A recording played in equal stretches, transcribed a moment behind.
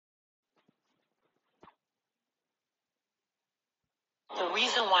The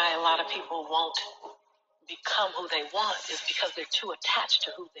reason why a lot of people won't become who they want is because they're too attached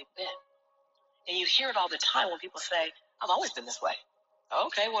to who they've been. And you hear it all the time when people say, I've always been this way.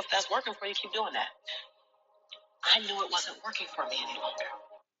 Okay, well, if that's working for you, keep doing that. I knew it wasn't working for me any longer.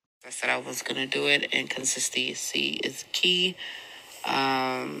 I said I was going to do it, and consistency is key.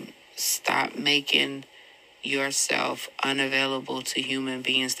 Stop making yourself unavailable to human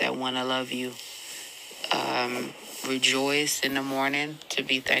beings that want to love you. Rejoice in the morning to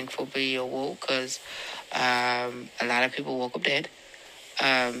be thankful for your woke, because a lot of people woke up dead.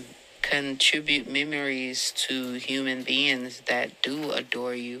 Contribute memories to human beings that do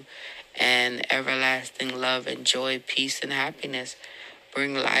adore you, and everlasting love and joy, peace, and happiness.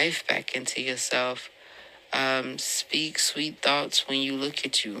 Bring life back into yourself. Speak sweet thoughts when you look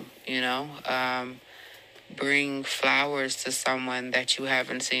at you, bring flowers to someone that you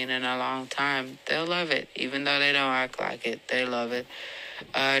haven't seen in a long time. They'll love it. Even though they don't act like it, they love it.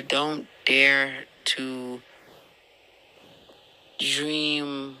 Don't dare to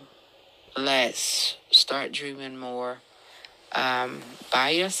dream less. Start dreaming more. Buy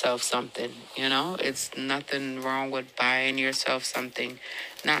yourself something, It's nothing wrong with buying yourself something.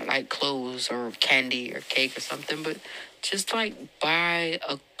 Not like clothes or candy or cake or something, but just like buy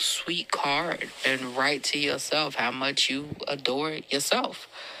a sweet card and write to yourself how much you adore yourself.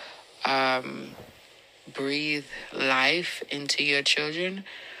 Breathe life into your children.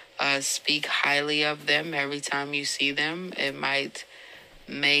 Speak highly of them every time you see them. It might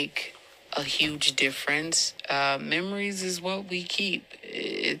make a huge difference. Memories is what we keep.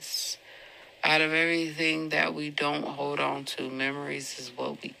 It's out of everything that we don't hold on to, memories is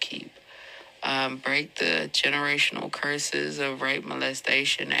what we keep. Break the generational curses of rape,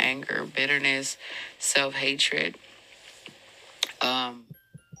 molestation, anger, bitterness, self-hatred.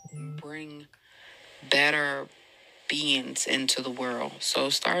 Bring better beings into the world. So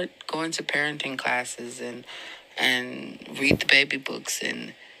start going to parenting classes and read the baby books.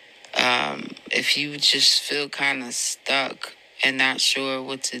 And if you just feel kind of stuck and not sure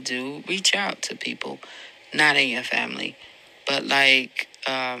what to do, reach out to people, not in your family, but like,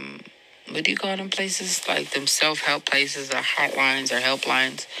 what do you call them places? Like them self-help places or hotlines or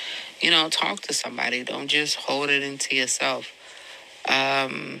helplines. Talk to somebody. Don't just hold it into yourself.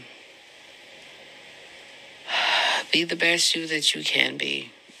 Be the best you that you can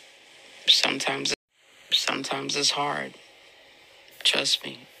be. Sometimes it's hard. Trust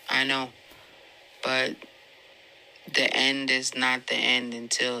me, I know. But the end is not the end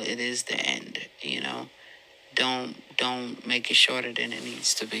until it is the end, Don't make it shorter than it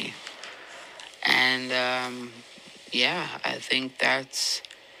needs to be. And I think that's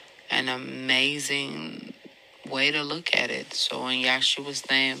an amazing way to look at it. So in Yahshua's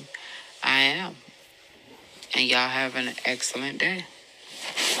name, I am. And y'all have an excellent day.